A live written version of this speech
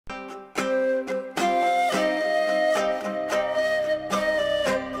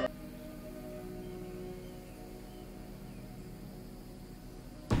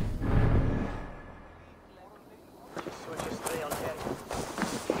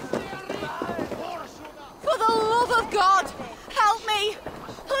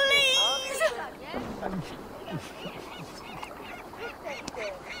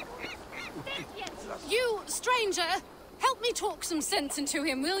some sense into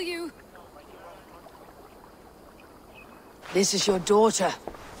him, will you? This is your daughter.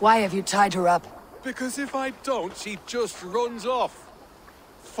 Why have you tied her up? Because if I don't, she just runs off.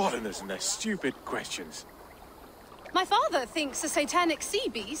 Foreigners and their stupid questions. My father thinks a satanic sea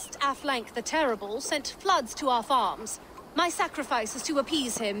beast, Aflanc the Terrible, sent floods to our farms. My sacrifice is to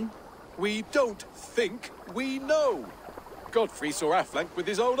appease him. We don't think, we know. Godfrey saw Aflanc with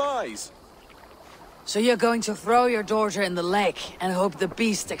his own eyes. So you're going to throw your daughter in the lake and hope the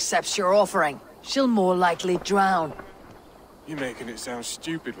beast accepts your offering? She'll more likely drown. You're making it sound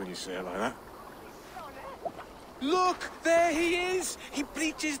stupid when you say it like that. Look! There he is! He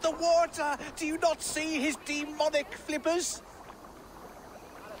bleaches the water! Do you not see his demonic flippers?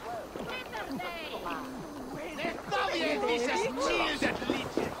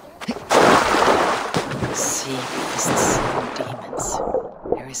 Sea beasts and demons.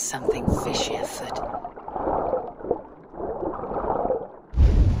 There is something fishy afoot.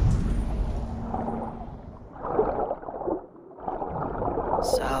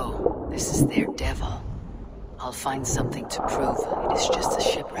 So, this is their devil. I'll find something to prove it is just a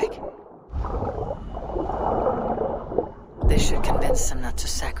shipwreck. This should convince them not to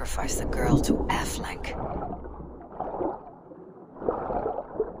sacrifice the girl to Aflanc.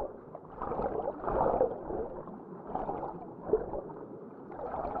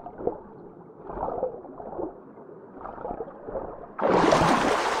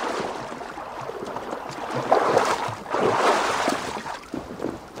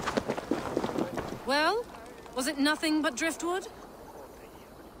 Well, was it nothing but driftwood?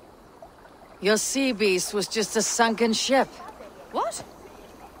 Your sea beast was just a sunken ship. What?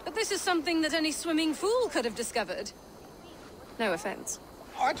 But this is something that any swimming fool could have discovered. No offense.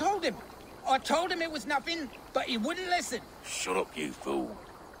 I told him it was nothing, but he wouldn't listen. Shut up, you fool.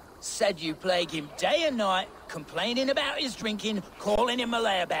 Said you plague him day and night, complaining about his drinking, calling him a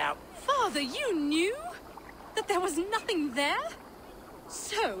layabout. Father, you knew? That there was nothing there?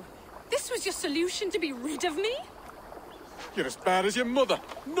 So, this was your solution to be rid of me? You're as bad as your mother.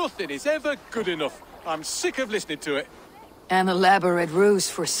 Nothing is ever good enough. I'm sick of listening to it. An elaborate ruse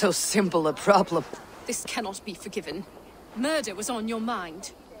for so simple a problem. This cannot be forgiven. Murder was on your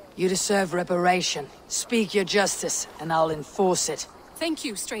mind. You deserve reparation. Speak your justice, and I'll enforce it. Thank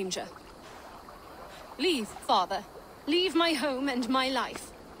you, stranger. Leave, father. Leave my home and my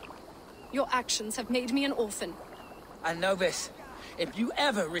life. Your actions have made me an orphan. I know this. If you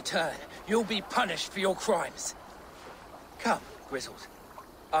ever return, you'll be punished for your crimes. Come, Griseld.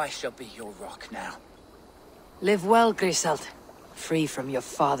 I shall be your rock now. Live well, Griseld. Free from your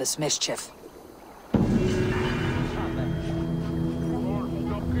father's mischief.